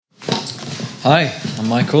Hi, I'm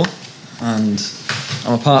Michael, and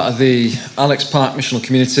I'm a part of the Alex Park Missional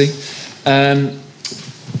Community. And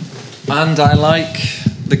I like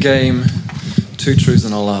the game Two Truths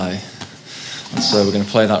and a Lie. And so we're going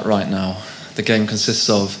to play that right now. The game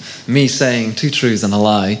consists of me saying two truths and a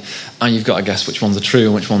lie, and you've got to guess which one's the true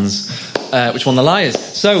and which one the lie is.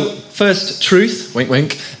 So, first truth, wink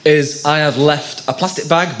wink, is I have left a plastic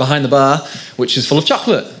bag behind the bar which is full of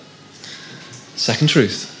chocolate. Second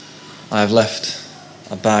truth, I have left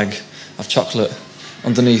a bag of chocolate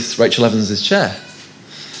underneath Rachel Evans' chair.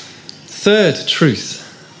 Third truth,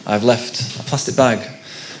 I've left a plastic bag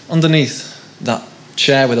underneath that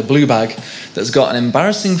chair with a blue bag that's got an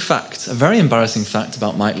embarrassing fact, a very embarrassing fact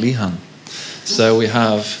about Mike Lehan. So we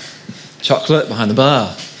have chocolate behind the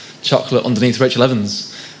bar, chocolate underneath Rachel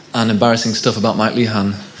Evans, and embarrassing stuff about Mike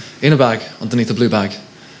Lehan in a bag underneath a blue bag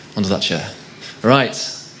under that chair. Right,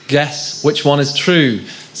 guess which one is true.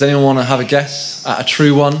 Does anyone want to have a guess at a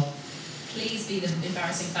true one? Please be the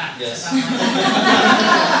embarrassing fact yes.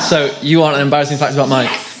 about Mike. So you want an embarrassing fact about Mike?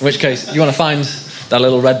 Yes. In which case, you want to find that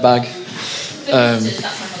little red bag. That's my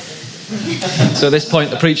husband. So at this point,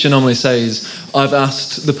 the preacher normally says, I've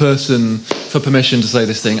asked the person for permission to say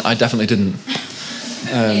this thing. I definitely didn't.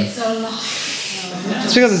 It's a lie.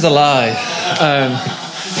 It's because it's a lie.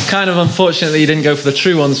 Kind of unfortunate that you didn't go for the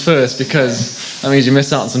true ones first, because that means you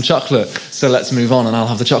missed out on some chocolate. So let's move on and I'll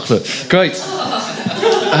have the chocolate. Great.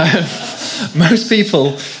 Most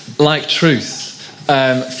people like truth.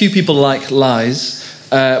 Few people like lies.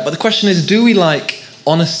 But the question is, do we like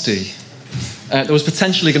honesty? There was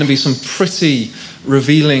potentially going to be some pretty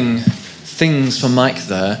revealing things for Mike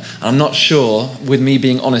there. And I'm not sure, with me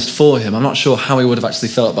being honest for him, I'm not sure how he would have actually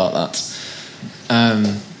felt about that.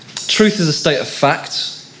 Truth is a state of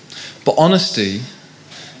fact. But honesty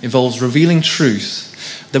involves revealing truth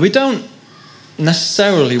that we don't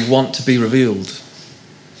necessarily want to be revealed.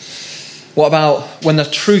 What about when the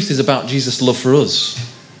truth is about Jesus' love for us?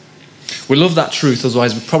 We love that truth,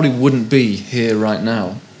 otherwise we probably wouldn't be here right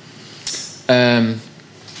now.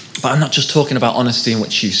 But I'm not just talking about honesty in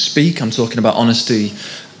which you speak, I'm talking about honesty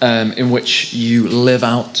in which you live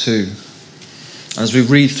out too. As we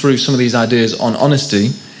read through some of these ideas on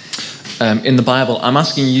honesty, in the Bible, I'm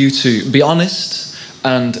asking you to be honest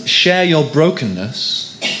and share your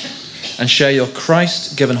brokenness and share your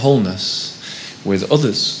Christ-given wholeness with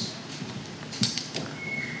others.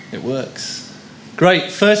 It works.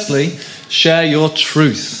 Great. Firstly, share your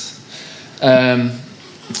truth.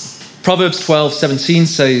 Proverbs 12:17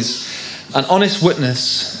 says, an honest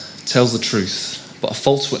witness tells the truth, but a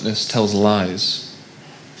false witness tells lies.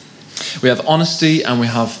 We have honesty and we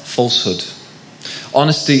have falsehood.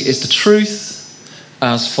 Honesty is the truth,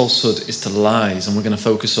 as falsehood is to lies. And we're going to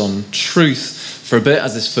focus on truth for a bit,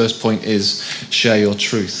 as this first point is share your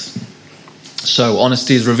truth. So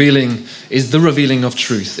honesty is the revealing of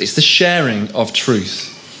truth. It's the sharing of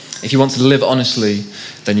truth. If you want to live honestly,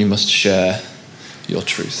 then you must share your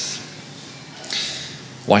truth.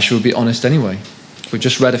 Why should we be honest anyway? We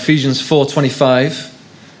just read Ephesians 4:25,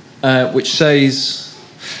 which says,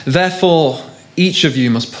 therefore, each of you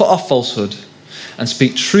must put off falsehood and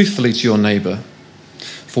speak truthfully to your neighbour,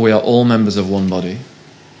 for we are all members of one body.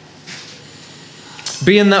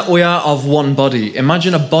 Being that we are of one body,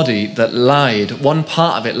 imagine a body that lied, one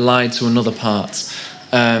part of it lied to another part.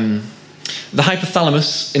 The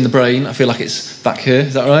hypothalamus in the brain, I feel like it's back here,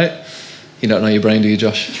 is that right? You don't know your brain, do you,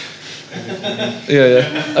 Josh?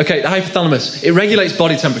 Yeah. Okay, the hypothalamus, it regulates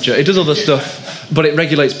body temperature. It does other stuff, but it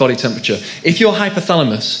regulates body temperature. If your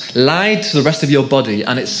hypothalamus lied to the rest of your body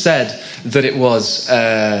and it said that it was,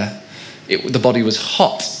 the body was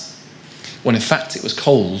hot, when in fact it was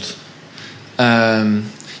cold,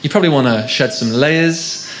 you probably want to shed some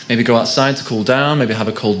layers, maybe go outside to cool down, maybe have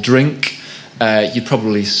a cold drink. You'd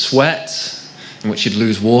probably sweat, in which you'd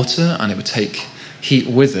lose water and it would take heat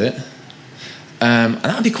with it. And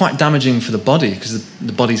that would be quite damaging for the body because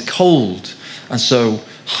the body's cold. And so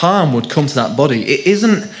harm would come to that body. It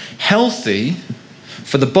isn't healthy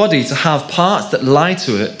for the body to have parts that lie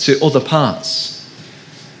to it to other parts.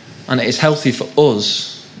 And it is healthy for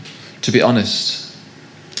us to be honest.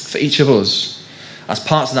 For each of us, as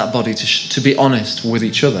parts of that body, to be honest with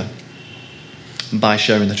each other by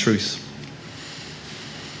sharing the truth.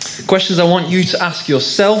 Questions I want you to ask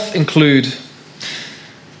yourself include,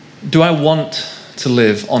 do I want to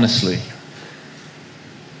live honestly?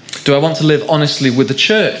 Do I want to live honestly with the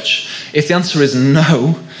church? If the answer is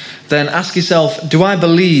no, then ask yourself, do I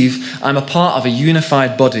believe I'm a part of a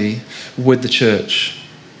unified body with the church?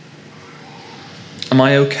 Am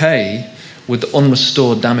I okay with the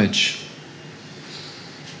unrestored damage?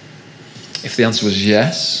 If the answer was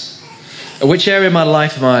yes, Which area of my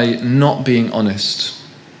life am I not being honest?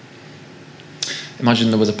 Imagine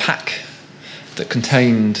there was a pack that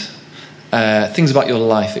contained things about your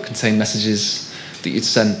life. It contained messages that you'd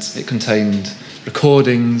sent. It contained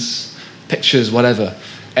recordings, pictures, whatever,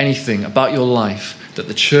 anything about your life that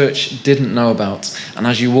the church didn't know about. And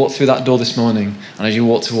as you walked through that door this morning, and as you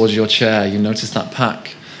walked towards your chair, you noticed that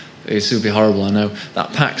pack. It would be horrible, I know.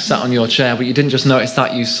 That pack sat on your chair, but you didn't just notice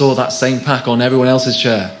that, you saw that same pack on everyone else's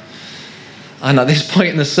chair. And at this point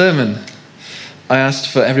in the sermon, I asked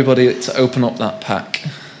for everybody to open up that pack.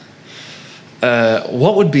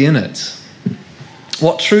 What would be in it?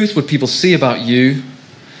 What truth would people see about you?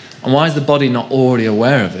 And why is the body not already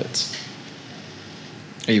aware of it?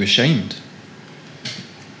 Are you ashamed?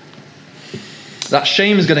 That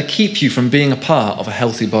shame is going to keep you from being a part of a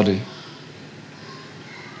healthy body.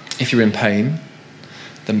 If you're in pain,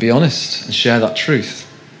 then be honest and share that truth.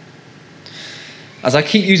 As I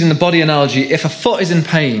keep using the body analogy, if a foot is in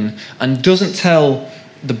pain and doesn't tell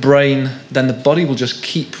the brain, then the body will just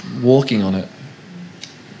keep walking on it.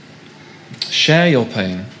 Share your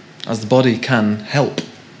pain, as the body can help.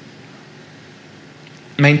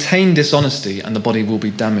 Maintain dishonesty and the body will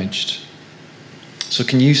be damaged. So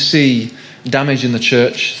can you see damage in the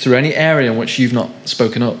church through any area in which you've not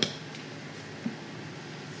spoken up?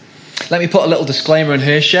 Let me put a little disclaimer in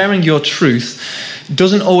here. Sharing your truth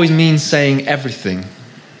doesn't always mean saying everything.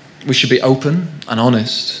 We should be open and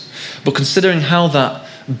honest, but considering how that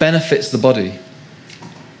benefits the body,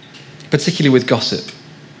 particularly with gossip.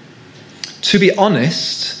 To be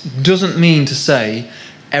honest doesn't mean to say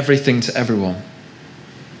everything to everyone.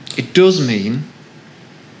 It does mean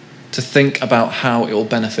to think about how it will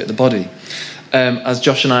benefit the body. As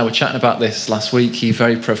Josh and I were chatting about this last week, he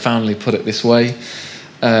very profoundly put it this way.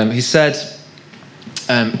 He said,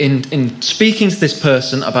 in speaking to this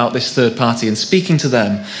person about this third party and speaking to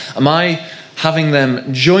them, am I having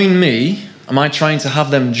them join me? Am I trying to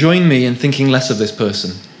have them join me in thinking less of this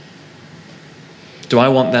person? Do I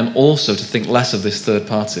want them also to think less of this third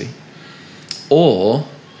party? Or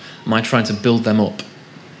am I trying to build them up?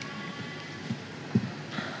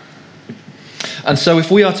 And so if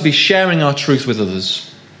we are to be sharing our truth with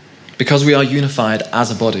others, because we are unified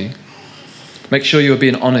as a body, make sure you are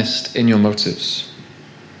being honest in your motives.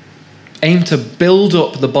 Aim to build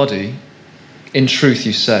up the body in truth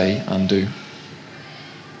you say and do.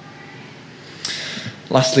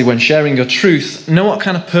 Lastly, when sharing your truth, know what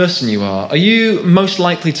kind of person you are. Are you most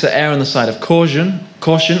likely to err on the side of caution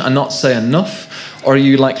and not say enough? Or are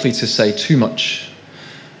you likely to say too much?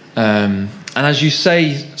 And as you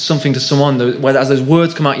say something to someone, as those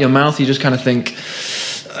words come out your mouth, you just kind of think,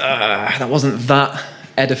 that wasn't that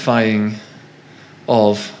edifying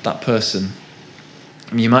of that person.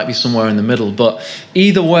 I mean, you might be somewhere in the middle, but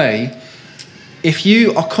either way, if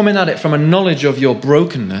you are coming at it from a knowledge of your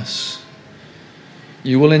brokenness,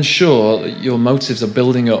 you will ensure that your motives are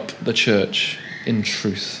building up the church in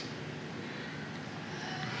truth.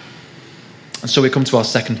 And so we come to our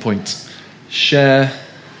second point. Share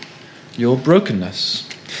your brokenness.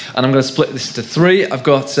 And I'm going to split this into three. I've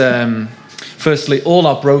got, firstly, all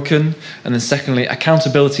are broken. And then secondly,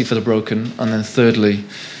 accountability for the broken. And then thirdly,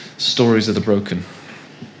 stories of the broken.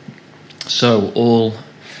 So, all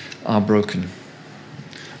are broken.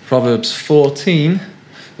 Proverbs 14,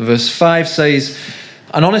 verse 5 says,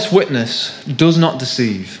 an honest witness does not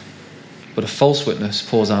deceive, but a false witness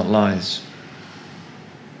pours out lies.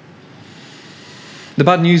 The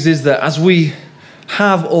bad news is that as we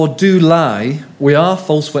have or do lie, we are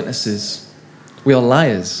false witnesses. We are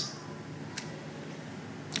liars.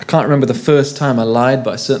 I can't remember the first time I lied,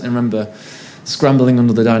 but I certainly remember scrambling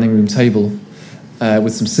under the dining room table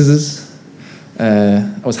with some scissors.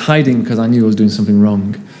 I was hiding because I knew I was doing something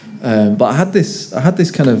wrong. But I had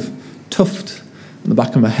this kind of tuft on the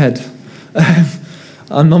back of my head.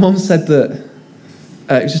 And my mum said that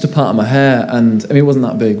it was just a part of my hair, and I mean, it wasn't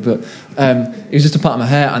that big, but it was just a part of my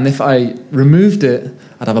hair, and if I removed it,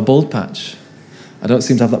 I'd have a bald patch. I don't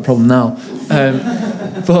seem to have that problem now.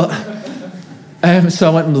 So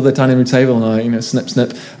I went under the dining room table and I, snip,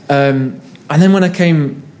 snip. And then when I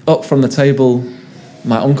came up from the table,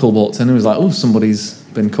 my uncle walked in and was like, oh, somebody's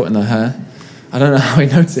been cutting their hair. I don't know how he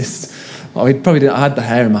noticed. Well, he probably didn't. I had the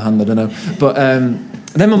hair in my hand, I don't know. But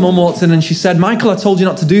then my mum walked in and she said, Michael, I told you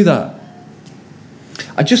not to do that.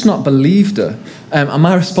 I just not believed her. And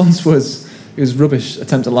my response was, it was rubbish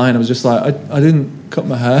attempt at lying. I was just like, I didn't cut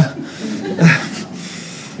my hair.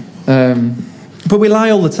 But we lie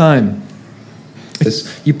all the time.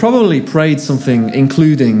 You probably prayed something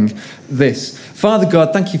including this. Father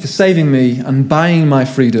God, thank you for saving me and buying my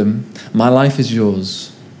freedom. My life is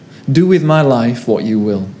yours. Do with my life what you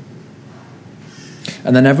will.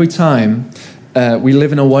 And then every time we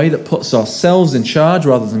live in a way that puts ourselves in charge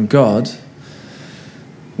rather than God,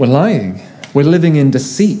 we're lying. We're living in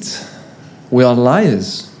deceit. We are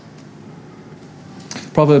liars.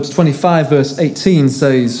 Proverbs 25 verse 18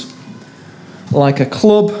 says, like a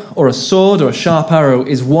club or a sword or a sharp arrow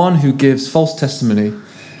is one who gives false testimony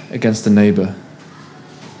against a neighbour.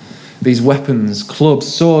 These weapons,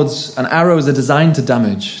 clubs, swords, and arrows are designed to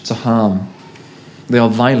damage, to harm. They are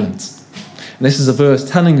violent. And this is a verse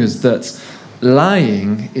telling us that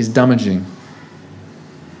lying is damaging.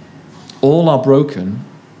 All are broken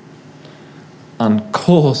and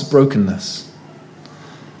cause brokenness.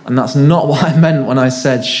 And that's not what I meant when I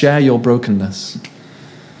said share your brokenness.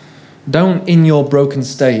 Don't, in your broken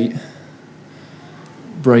state,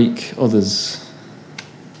 break others.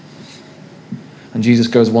 And Jesus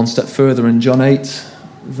goes one step further in John 8,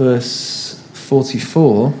 verse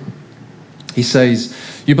 44. He says,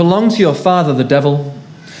 you belong to your father, the devil,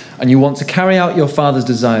 and you want to carry out your father's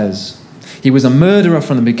desires. He was a murderer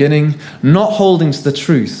from the beginning, not holding to the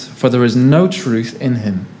truth, for there is no truth in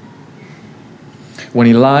him. When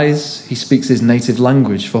he lies, he speaks his native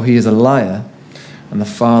language, for he is a liar and the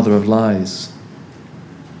father of lies.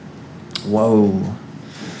 Whoa.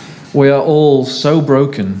 We are all so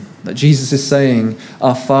broken that Jesus is saying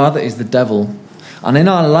our father is the devil, and in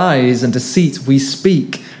our lies and deceit we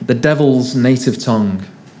speak the devil's native tongue.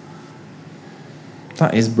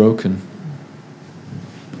 That is broken.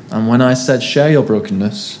 And when I said share your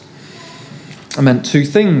brokenness, I meant two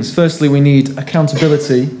things. Firstly, we need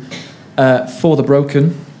accountability for the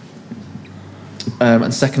broken.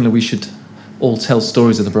 And secondly, we should all tell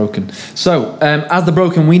stories of the broken. So, as the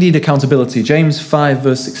broken, we need accountability. James 5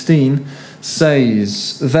 verse 16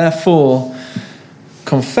 says, therefore,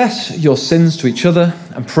 confess your sins to each other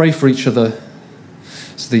and pray for each other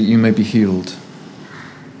so that you may be healed.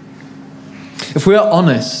 If we are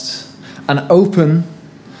honest and open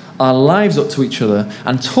our lives up to each other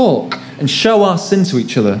and talk and show our sin to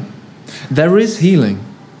each other, there is healing.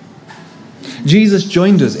 Jesus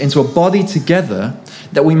joined us into a body together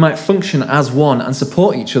that we might function as one and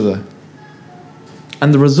support each other.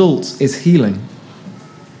 And the result is healing.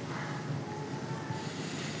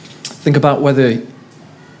 Think about whether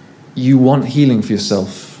you want healing for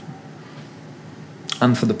yourself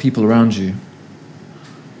and for the people around you.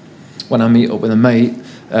 When I meet up with a mate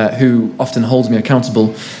who often holds me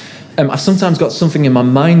accountable, I've sometimes got something in my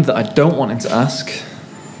mind that I don't want him to ask.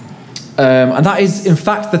 And that is, in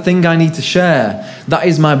fact, the thing I need to share. That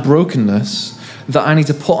is my brokenness that I need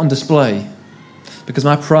to put on display, because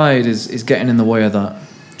my pride is getting in the way of that.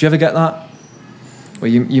 Do you ever get that? Where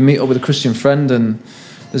you meet up with a Christian friend and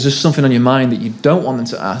there's just something on your mind that you don't want them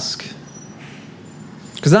to ask.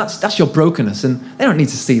 Because that's your brokenness, and they don't need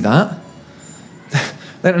to see that.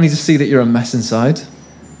 They don't need to see that you're a mess inside.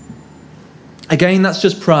 Again, that's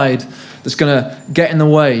just pride that's going to get in the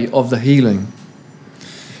way of the healing.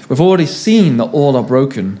 We've already seen that all are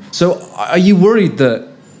broken. So are you worried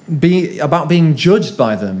about being judged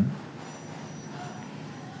by them?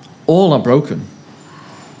 All are broken.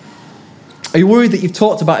 Are you worried that you've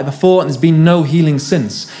talked about it before and there's been no healing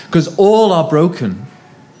since? Because all are broken.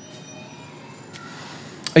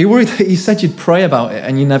 Are you worried that you said you'd pray about it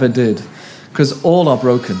and you never did? Because all are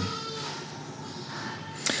broken.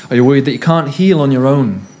 Are you worried that you can't heal on your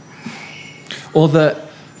own? Or that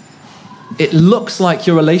it looks like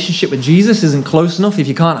your relationship with Jesus isn't close enough if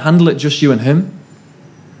you can't handle it just you and him?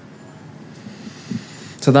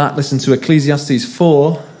 To that, listen to Ecclesiastes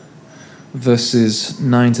 4, verses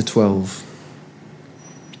 9 to 12.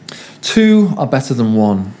 2 are better than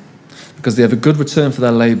 1, because they have a good return for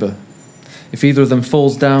their labour. If either of them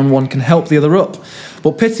falls down, one can help the other up.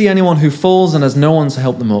 But pity anyone who falls and has no one to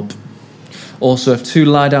help them up. Also, if 2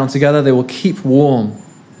 lie down together, they will keep warm.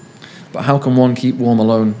 But how can one keep warm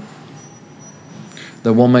alone?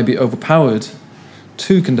 Though one may be overpowered,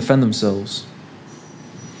 2 can defend themselves.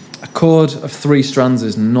 A cord of 3 strands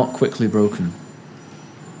is not quickly broken.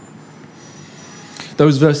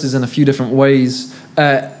 Those verses in a few different ways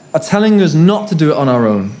are telling us not to do it on our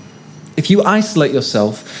own. If you isolate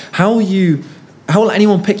yourself, how will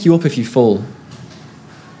anyone pick you up if you fall?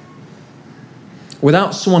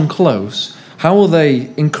 Without someone close, how will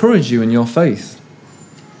they encourage you in your faith?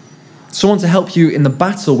 Someone to help you in the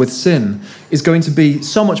battle with sin is going to be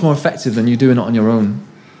so much more effective than you doing it on your own.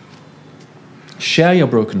 Share your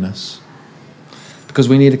brokenness, because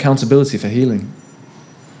we need accountability for healing.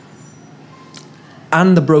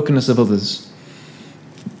 And the brokenness of others.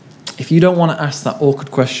 If you don't want to ask that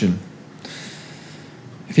awkward question,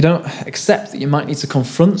 if you don't accept that you might need to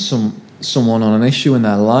confront someone on an issue in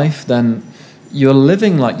their life, then you're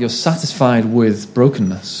living like you're satisfied with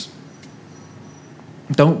brokenness.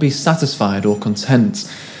 Don't be satisfied or content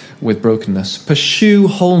with brokenness. Pursue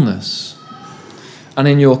wholeness. And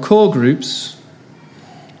in your core groups,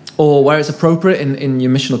 or where it's appropriate in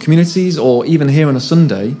your missional communities, or even here on a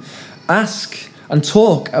Sunday, ask and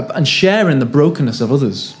talk and share in the brokenness of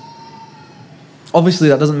others. Obviously,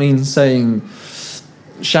 that doesn't mean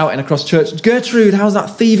shouting across church, "Gertrude, how's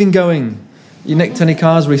that thieving going? You nicked any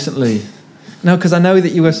cars recently?" No, because I know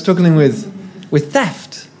that you were struggling with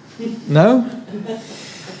theft. No?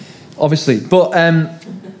 Obviously. But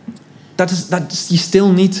you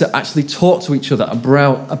still need to actually talk to each other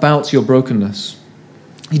about your brokenness.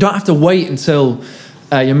 You don't have to wait until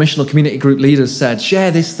your missional community group leaders said,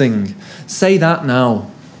 "Share this thing." Say that now.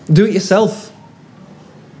 Do it yourself.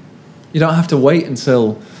 You don't have to wait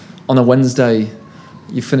until on a Wednesday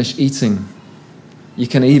you finish eating. You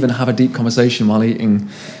can even have a deep conversation while eating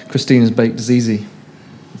Christina's baked zizi.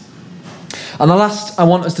 And the last I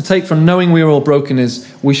want us to take from knowing we are all broken is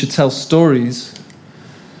we should tell stories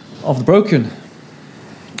of the broken.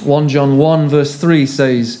 1 John 1 verse 3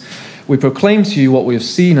 says, "We proclaim to you what we have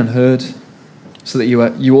seen and heard, so that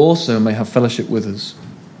you also may have fellowship with us."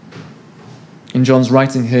 In John's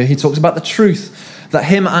writing here, he talks about the truth that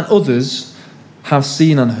him and others have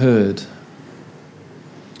seen and heard.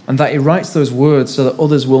 And that he writes those words so that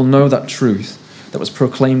others will know that truth that was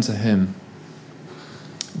proclaimed to him.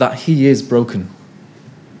 That he is broken.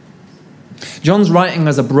 John's writing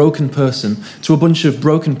as a broken person to a bunch of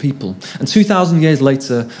broken people. And 2,000 years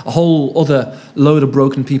later, a whole other load of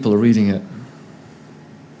broken people are reading it.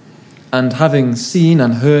 And having seen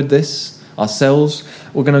and heard this ourselves,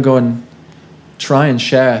 we're going to go and try and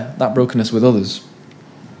share that brokenness with others.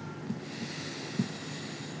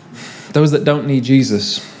 Those that don't need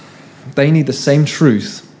Jesus, they need the same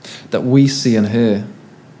truth that we see and hear.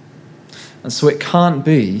 And so it can't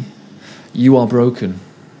be, "You are broken."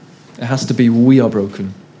 It has to be, "We are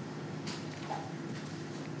broken."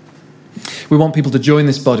 We want people to join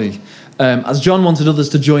this body, as John wanted others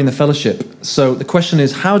to join the fellowship. So the question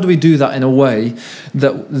is, how do we do that in a way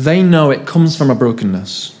that they know it comes from a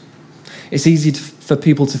brokenness? It's easy for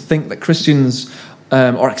people to think that Christians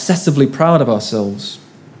are excessively proud of ourselves,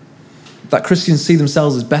 that Christians see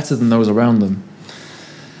themselves as better than those around them.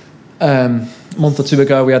 A month or two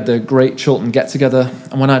ago, we had the Great Chilton get-together,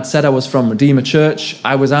 and when I'd said I was from Redeemer Church,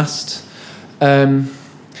 I was asked,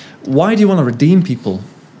 "Why do you want to redeem people?"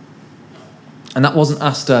 And that wasn't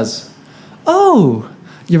asked as, "Oh,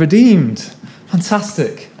 you're redeemed,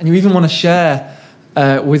 fantastic, and you even want to share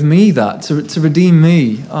with me that, to redeem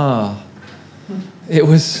me." It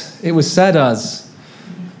was said as,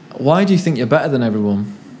 "Why do you think you're better than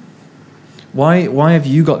everyone? Why have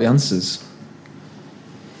you got the answers?"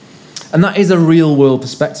 And that is a real world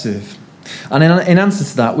perspective. And in answer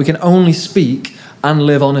to that, we can only speak and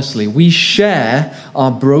live honestly. We share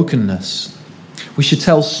our brokenness. We should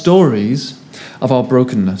tell stories of our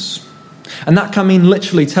brokenness. And that can mean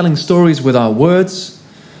literally telling stories with our words,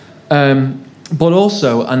 but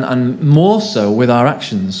also, and more so, with our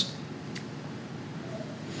actions.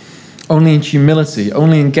 Only in humility,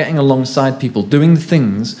 only in getting alongside people, doing the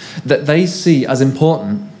things that they see as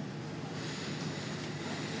important.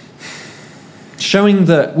 Showing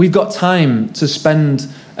that we've got time to spend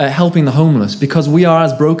helping the homeless because we are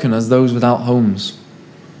as broken as those without homes.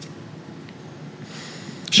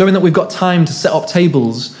 Showing that we've got time to set up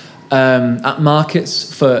tables at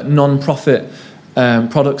markets for non-profit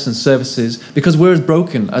products and services because we're as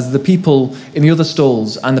broken as the people in the other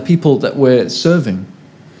stalls and the people that we're serving.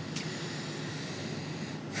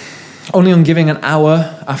 Only on giving an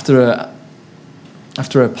hour after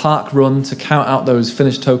a park run to count out those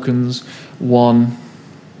finished tokens. 1.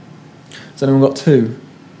 Has anyone got 2?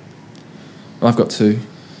 Oh, I've got 2.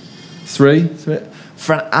 3?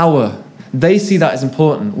 For an hour. They see that as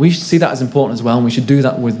important. We should see that as important as well, and we should do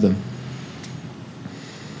that with them.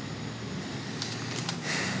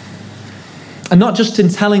 And not just in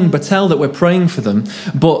telling Battelle that we're praying for them,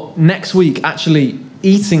 but next week actually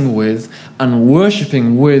eating with and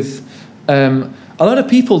worshipping with a lot of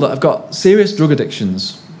people that have got serious drug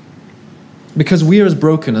addictions. Because we are as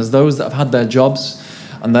broken as those that have had their jobs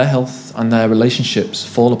and their health and their relationships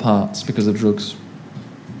fall apart because of drugs.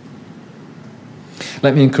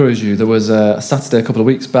 Let me encourage you. There was a Saturday a couple of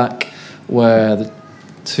weeks back where the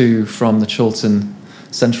 2 from the Chilton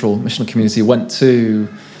Central Missional Community went to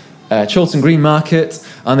Chilton Green Market,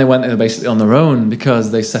 and they went there basically on their own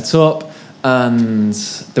because they set up and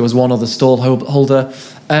there was one other stall holder.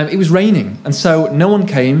 It was raining, and so no one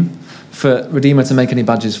came for Redeemer to make any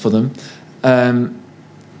badges for them.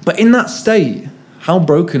 But in that state, how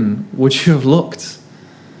broken would you have looked?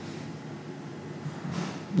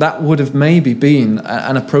 That would have maybe been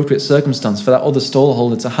an appropriate circumstance for that other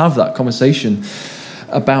stallholder to have that conversation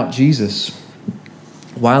about Jesus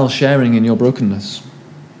while sharing in your brokenness.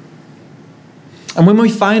 And when we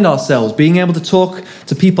find ourselves being able to talk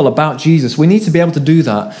to people about Jesus, we need to be able to do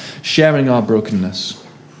that, sharing our brokenness.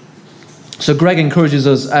 So Greg encourages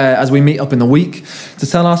us as we meet up in the week to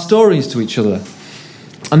tell our stories to each other.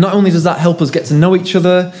 And not only does that help us get to know each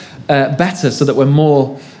other better so that we're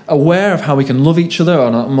more aware of how we can love each other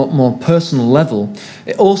on a more personal level,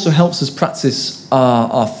 it also helps us practice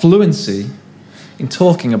our fluency in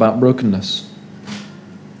talking about brokenness.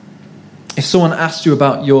 If someone asked you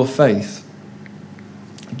about your faith,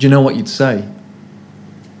 do you know what you'd say?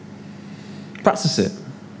 Practice it.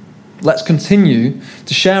 Let's continue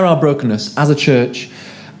to share our brokenness as a church,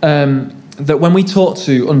 that when we talk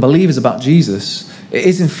to unbelievers about Jesus, it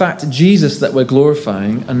is in fact Jesus that we're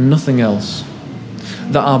glorifying and nothing else.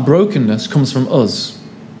 That our brokenness comes from us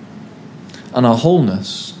and our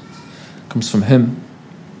wholeness comes from him.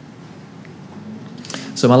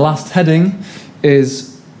 So my last heading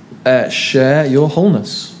is share your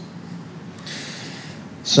wholeness.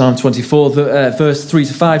 Psalm 24, verse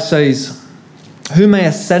 3-5 says, "Who may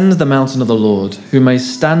ascend the mountain of the Lord? Who may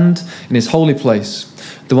stand in his holy place?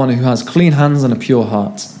 The one who has clean hands and a pure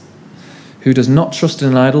heart, who does not trust in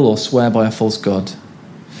an idol or swear by a false god.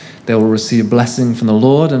 They will receive blessing from the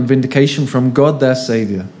Lord and vindication from God their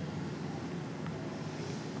Saviour."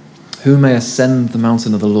 Who may ascend the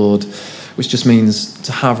mountain of the Lord, which just means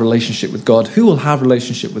to have relationship with God. Who will have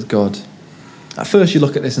relationship with God? At first you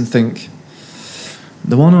look at this and think,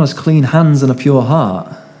 the one who has clean hands and a pure heart.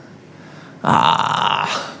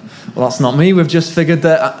 Well, that's not me. We've just figured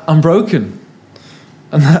that I'm broken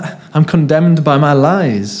and that I'm condemned by my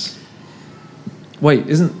lies. Wait,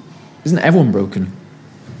 isn't everyone broken?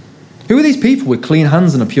 Who are these people with clean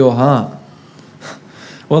hands and a pure heart?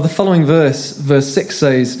 Well, the following verse 6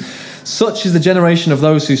 says, "Such is the generation of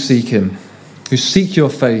those who seek him, who seek your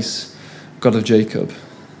face, God of Jacob."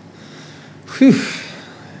 Whew.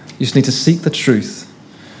 You just need to seek the truth.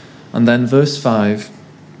 And then verse 5,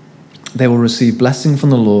 "They will receive blessing from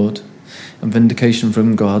the Lord and vindication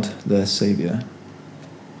from God, their Saviour."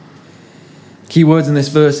 Key words in this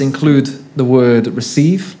verse include the word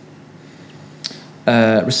receive.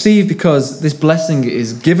 Receive because this blessing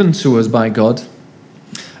is given to us by God.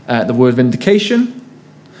 The word vindication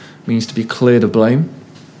means to be cleared of blame.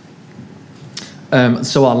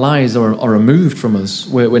 So our lies are removed from us.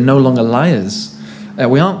 We're no longer liars.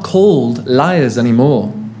 We aren't called liars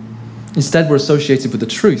anymore. Instead, we're associated with the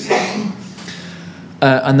truth.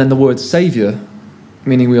 And then the word saviour,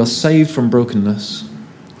 meaning we are saved from brokenness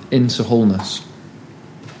into wholeness.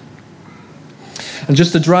 And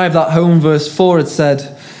just to drive that home, verse 4 had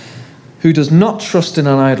said, "Who does not trust in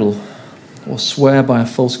an idol or swear by a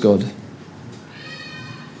false god."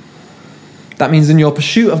 That means in your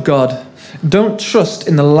pursuit of God, don't trust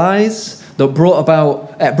in the lies that brought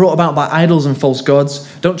about by idols and false gods.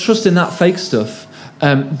 Don't trust in that fake stuff,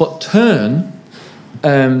 but turn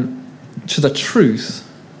to the truth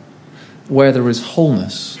where there is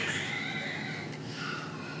wholeness.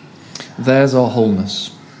 There's our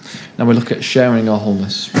wholeness. Now we look at sharing our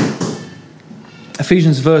wholeness.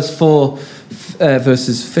 Ephesians verse 4,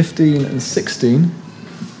 verses 15 and 16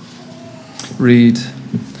 read,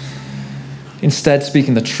 "Instead,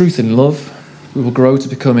 speaking the truth in love, we will grow to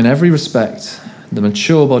become in every respect the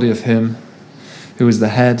mature body of him who is the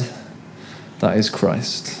head, that is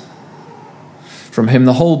Christ. From him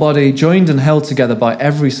the whole body, joined and held together by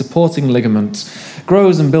every supporting ligament,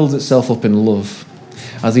 grows and builds itself up in love,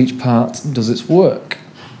 as each part does its work."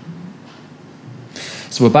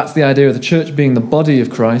 So we're back to the idea of the church being the body of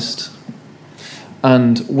Christ,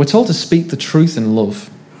 and we're told to speak the truth in love.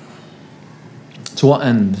 To what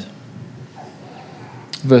end?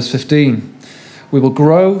 Verse 15, "We will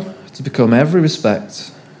grow to become every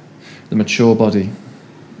respect the mature body."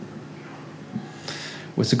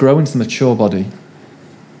 We're to grow into the mature body,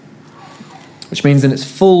 which means in its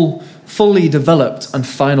fully developed and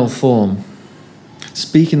final form.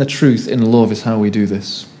 Speaking the truth in love is how we do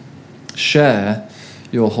this. Share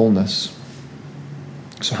your wholeness.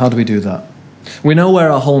 So how do we do that? We know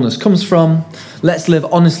where our wholeness comes from. Let's live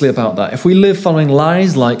honestly about that. If we live following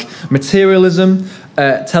lies like materialism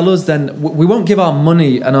tell us, then we won't give our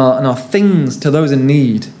money and our things to those in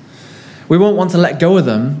need. We won't want to let go of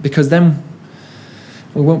them because then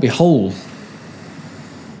we won't be whole.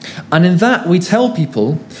 And in that, we tell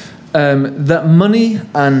people that money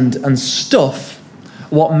and stuff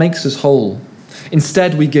what makes us whole.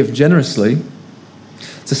 Instead, we give generously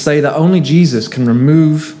to say that only Jesus can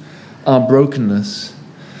remove our brokenness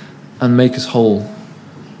and make us whole.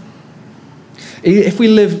 If we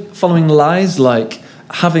live following lies like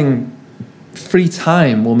having free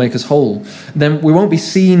time will make us whole, then we won't be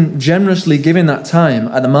seen generously giving that time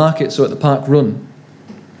at the markets or at the park run.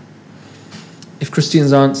 If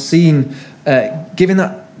Christians aren't seen giving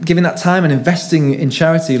that time and investing in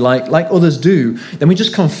charity like others do, then we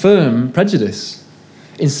just confirm prejudice.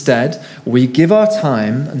 Instead, we give our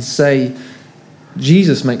time and say,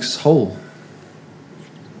 Jesus makes us whole.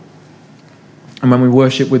 And when we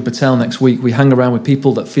worship with Batel next week, we hang around with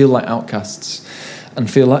people that feel like outcasts and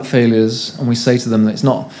feel like failures, and we say to them that it's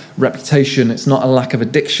not reputation, it's not a lack of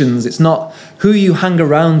addictions, it's not who you hang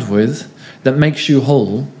around with that makes you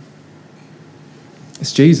whole.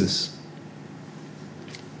 It's Jesus.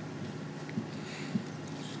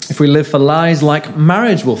 If we live for lies like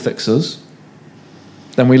marriage will fix us,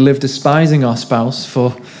 then we live despising our spouse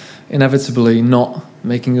for inevitably not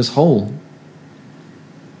making us whole.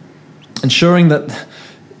 Ensuring that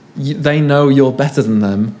they know you're better than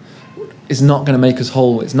them is not going to make us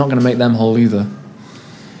whole. It's not going to make them whole either.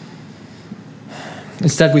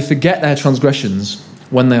 Instead, we forget their transgressions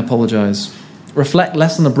when they apologize. Reflect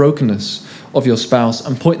less on the brokenness of your spouse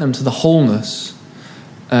and point them to the wholeness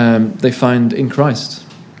they find in Christ.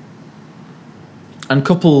 And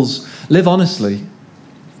couples, live honestly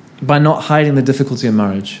by not hiding the difficulty in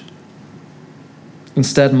marriage.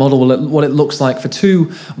 Instead, model what it looks like for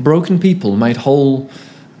two broken people made whole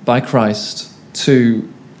by Christ to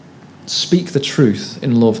speak the truth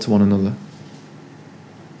in love to one another.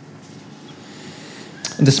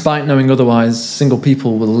 And despite knowing otherwise, single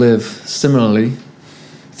people will live similarly,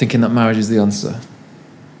 thinking that marriage is the answer.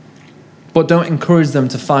 But don't encourage them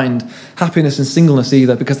to find happiness in singleness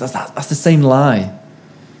either, because that's the same lie.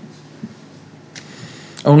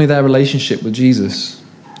 Only their relationship with Jesus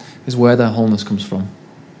is where their wholeness comes from.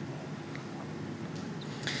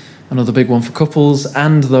 Another big one for couples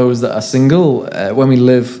and those that are single, when we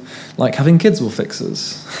live like having kids will fix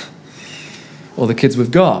us. Or the kids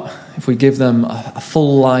we've got. If we give them a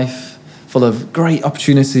full life full of great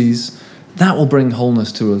opportunities, that will bring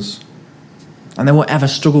wholeness to us. And they won't ever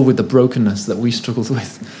struggle with the brokenness that we struggled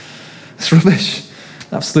with. It's rubbish.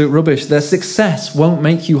 Absolute rubbish. Their success won't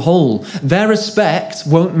make you whole. Their respect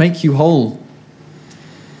won't make you whole.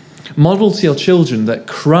 Model to your children that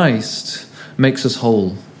Christ makes us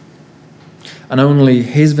whole. And only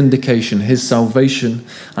his vindication, his salvation,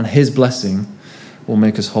 and his blessing will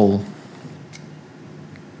make us whole.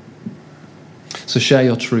 So share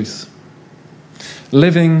your truth.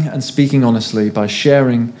 Living and speaking honestly by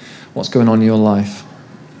sharing what's going on in your life.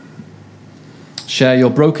 Share your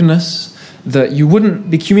brokenness, that you wouldn't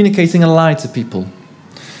be communicating a lie to people.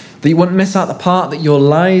 That you wouldn't miss out the part that your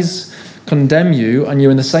lies condemn you and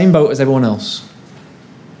you're in the same boat as everyone else.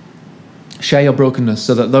 Share your brokenness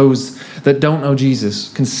so that those that don't know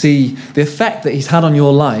Jesus can see the effect that he's had on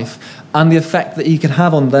your life and the effect that he can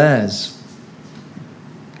have on theirs.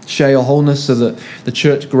 Share your wholeness so that the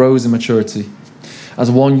church grows in maturity as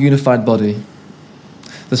one unified body,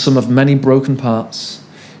 the sum of many broken parts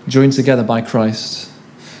joined together by Christ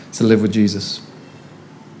to live with Jesus.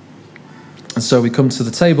 And so we come to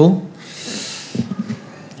the table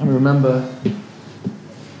and we remember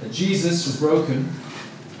that Jesus was broken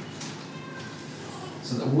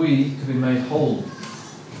so that we could be made whole.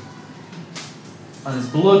 And his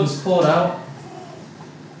blood was poured out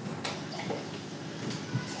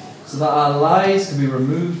so that our lies could be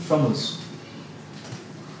removed from us.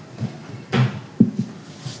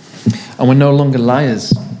 And we're no longer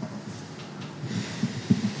liars.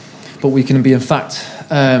 But we can be, in fact,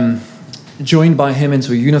 joined by him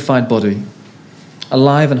into a unified body,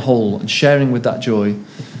 alive and whole, and sharing with that joy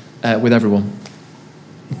with everyone.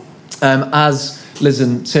 As Liz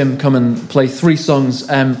and Tim come and play 3 songs,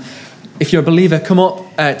 if you're a believer, come up,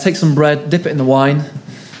 take some bread, dip it in the wine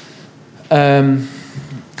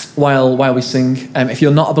while we sing. If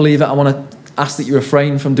you're not a believer, I want to ask that you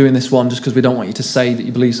refrain from doing this one just because we don't want you to say that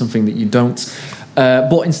you believe something that you don't.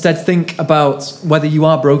 But instead think about whether you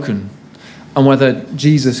are broken and whether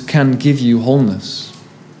Jesus can give you wholeness.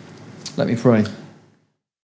 Let me pray.